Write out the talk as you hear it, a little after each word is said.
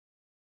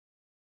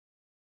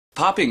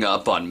Popping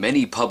up on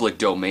many public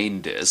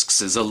domain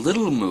discs is a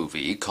little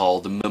movie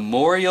called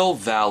Memorial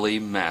Valley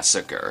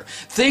Massacre.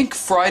 Think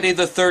Friday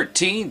the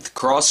 13th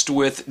crossed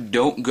with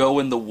Don't Go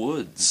in the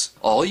Woods.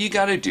 All you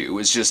gotta do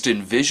is just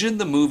envision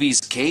the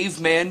movie's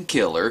caveman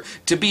killer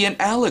to be an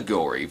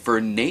allegory for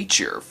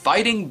nature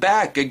fighting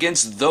back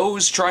against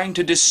those trying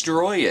to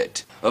destroy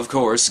it. Of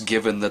course,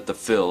 given that the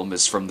film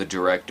is from the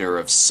director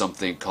of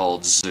something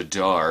called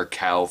Zadar,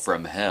 Cow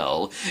from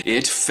Hell,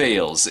 it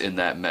fails in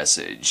that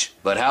message.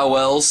 But how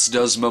else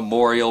does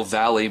Memorial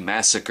Valley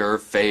Massacre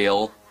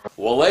fail?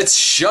 Well, let's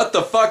shut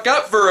the fuck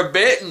up for a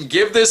bit and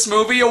give this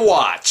movie a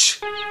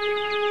watch.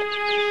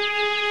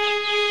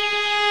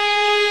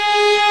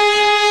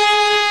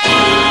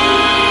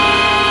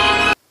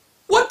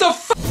 What the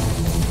fuck?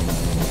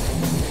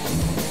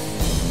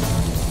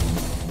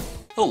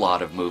 A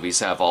lot of movies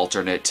have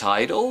alternate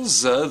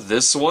titles.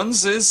 This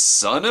one's is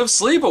Son of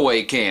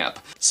Sleepaway Camp.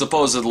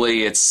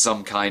 Supposedly it's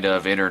some kind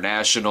of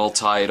international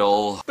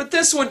title. But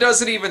this one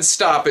doesn't even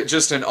stop at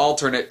just an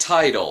alternate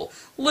title.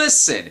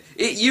 Listen,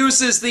 it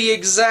uses the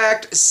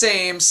exact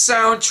same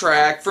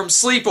soundtrack from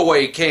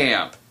Sleepaway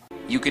Camp.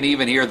 You can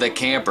even hear the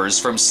campers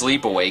from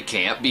Sleepaway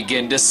Camp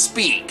begin to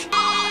speak.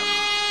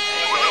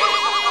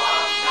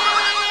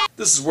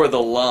 This is where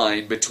the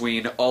line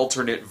between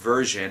alternate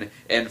version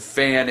and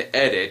fan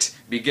edit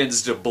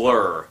begins to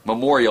blur.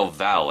 Memorial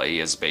Valley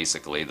is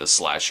basically the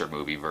slasher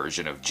movie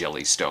version of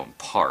Jellystone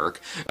Park.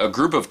 A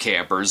group of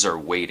campers are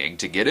waiting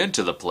to get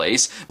into the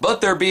place,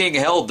 but they're being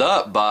held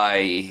up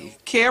by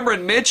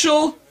Cameron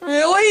Mitchell?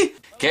 Really?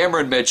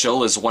 Cameron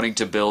Mitchell is wanting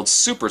to build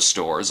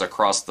superstores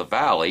across the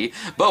valley,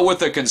 but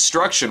with a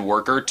construction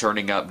worker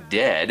turning up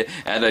dead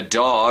and a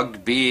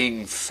dog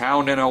being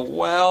found in a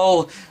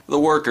well, the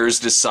workers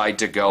decide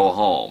to go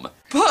home.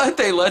 But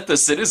they let the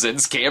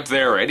citizens camp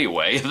there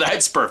anyway.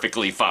 That's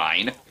perfectly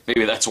fine.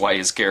 Maybe that's why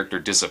his character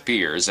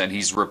disappears and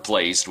he's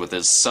replaced with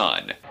his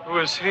son. Who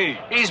is he?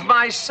 He's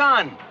my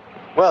son.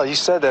 Well, you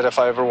said that if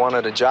I ever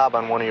wanted a job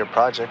on one of your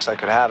projects, I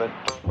could have it.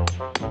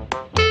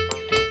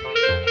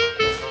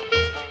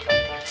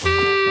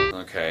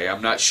 Okay,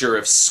 I'm not sure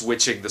if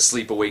switching the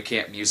Sleepaway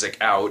Camp music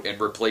out and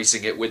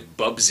replacing it with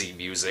Bubsy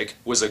music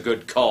was a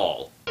good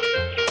call.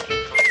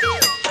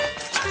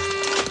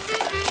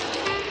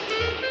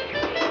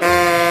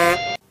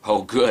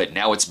 Oh good,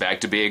 now it's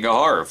back to being a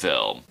horror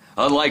film.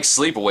 Unlike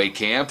Sleepaway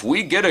Camp,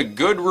 we get a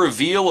good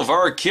reveal of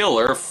our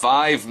killer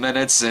 5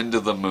 minutes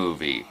into the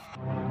movie.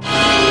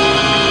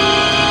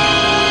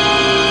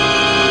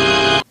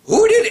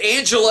 Who did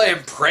Angela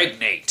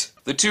impregnate?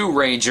 The two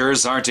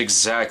rangers aren't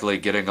exactly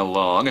getting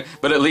along,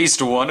 but at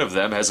least one of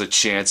them has a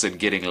chance at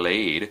getting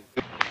laid.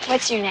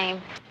 What's your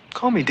name?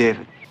 Call me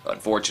David.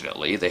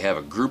 Unfortunately, they have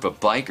a group of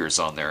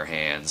bikers on their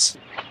hands.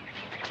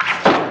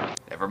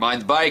 Never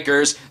mind the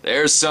bikers,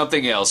 there's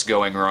something else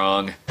going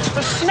wrong.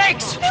 The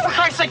snakes! For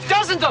Christ's sake,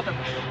 dozens of them!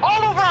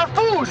 All over our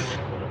food!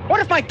 What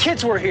if my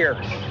kids were here?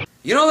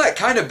 You know, that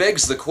kind of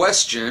begs the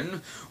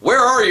question, where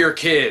are your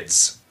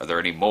kids? Are there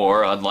any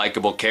more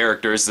unlikable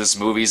characters this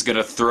movie's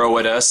gonna throw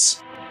at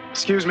us?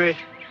 Excuse me.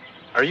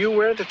 Are you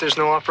aware that there's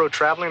no off-road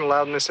traveling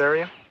allowed in this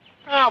area?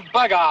 Oh,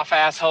 bug off,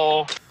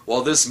 asshole.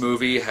 While this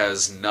movie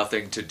has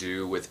nothing to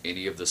do with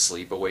any of the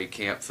Sleepaway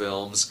Camp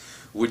films,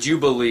 would you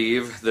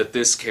believe that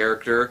this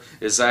character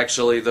is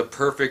actually the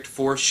perfect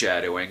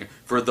foreshadowing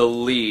for the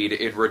lead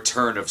in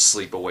Return of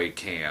Sleepaway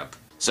Camp?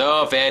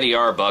 So if Eddie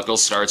Arbuckle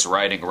starts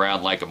riding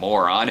around like a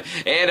moron,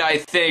 and I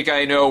think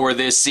I know where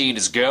this scene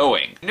is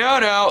going.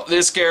 No,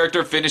 this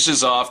character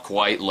finishes off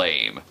quite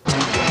lame.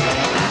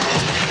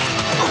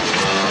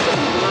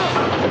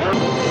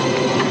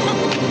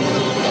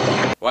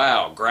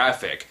 Wow,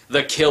 graphic.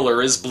 The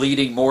killer is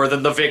bleeding more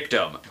than the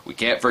victim. We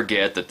can't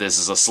forget that this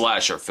is a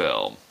slasher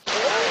film.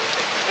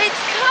 It's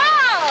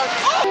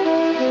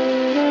cold!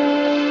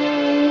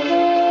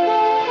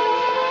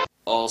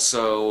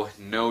 Also,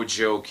 no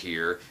joke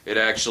here, it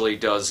actually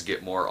does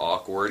get more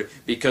awkward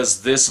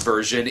because this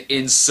version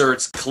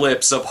inserts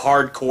clips of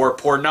hardcore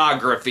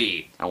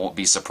pornography. I won't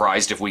be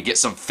surprised if we get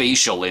some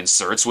facial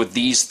inserts with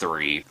these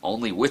three,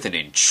 only with an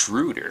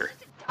intruder.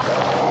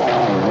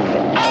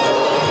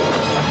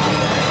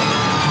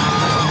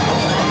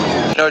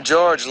 You know,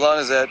 George, as long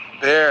as that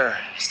bear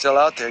is still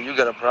out there, you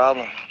got a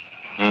problem.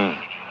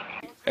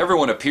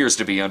 Everyone appears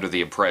to be under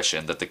the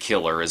impression that the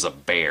killer is a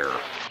bear.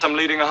 I'm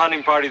leading a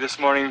hunting party this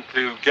morning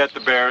to get the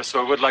bear, so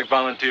I would like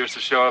volunteers to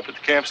show up at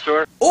the camp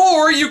store.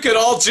 Or you could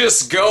all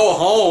just go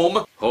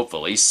home!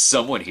 Hopefully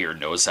someone here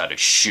knows how to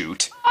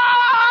shoot.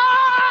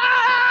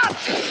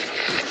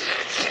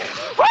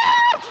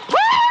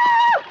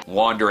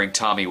 Wandering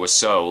Tommy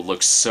Wiseau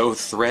looks so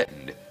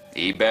threatened.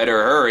 He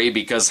better hurry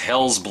because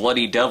hell's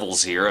bloody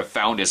devils here have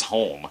found his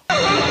home.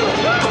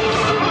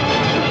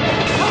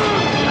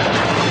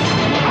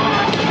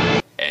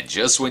 And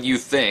just when you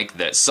think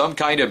that some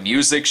kind of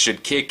music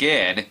should kick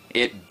in,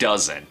 it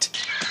doesn't.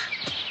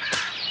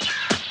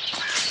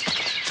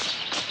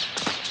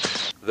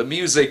 The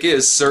music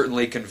is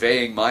certainly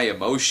conveying my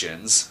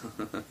emotions.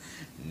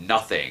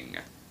 Nothing.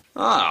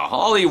 Ah,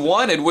 all he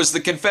wanted was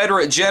the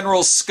Confederate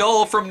general's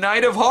skull from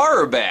Night of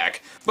Horror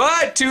back.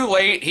 But too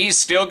late, he's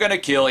still gonna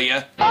kill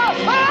you.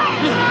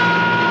 At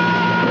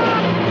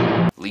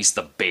least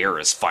the bear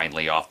is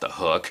finally off the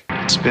hook.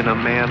 It's been a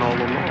man all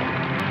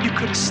along. You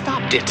could have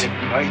stopped it.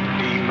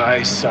 Might be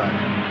my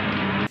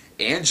son.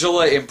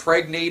 Angela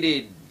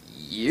impregnated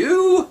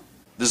you?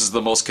 This is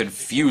the most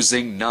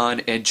confusing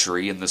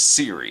non-entry in the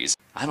series.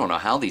 I don't know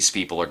how these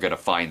people are gonna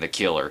find the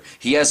killer.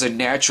 He has a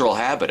natural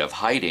habit of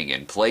hiding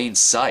in plain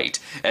sight.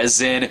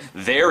 As in,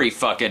 there he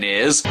fucking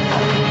is.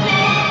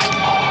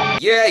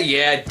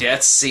 Yeah,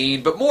 death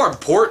scene, but more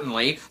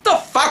importantly, the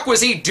fuck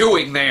was he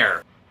doing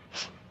there?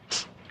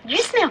 You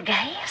smell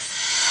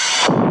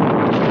gas.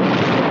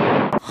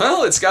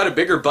 Well, it's got a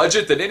bigger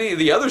budget than any of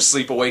the other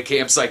sleepaway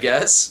camps, I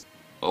guess.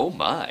 Oh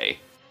my.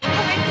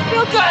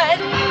 Feel good.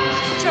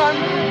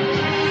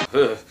 Charming.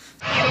 Ugh.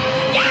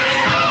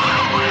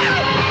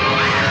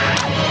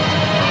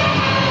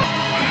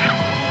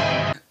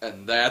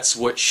 And that's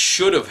what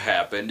should have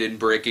happened in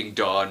Breaking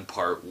Dawn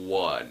Part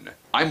 1.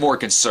 I'm more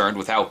concerned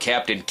with how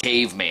Captain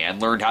Caveman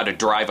learned how to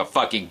drive a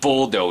fucking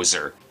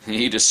bulldozer.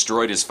 He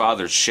destroyed his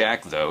father's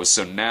shack though,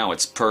 so now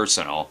it's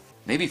personal.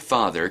 Maybe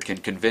Father can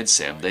convince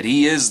him that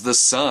he is the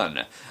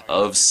son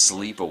of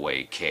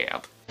Sleepaway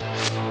Camp.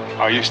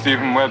 Are you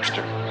Stephen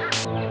Webster?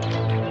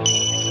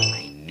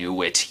 I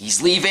knew it.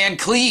 He's Lee Van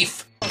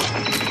Cleef!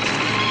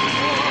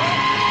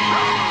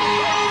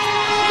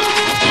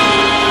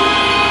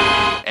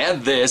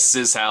 And this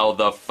is how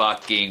the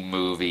fucking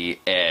movie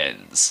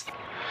ends.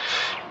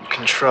 You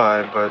can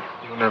try, but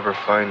you'll never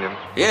find him.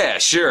 Yeah,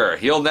 sure,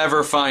 you'll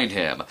never find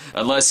him,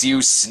 unless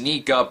you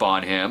sneak up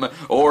on him,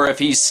 or if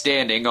he's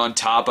standing on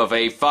top of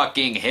a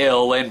fucking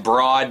hill in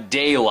broad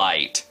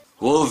daylight.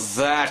 Well,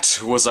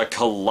 that was a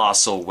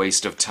colossal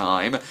waste of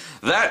time.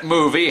 That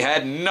movie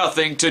had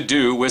nothing to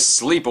do with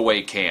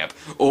Sleepaway Camp,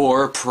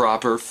 or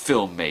proper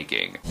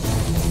filmmaking.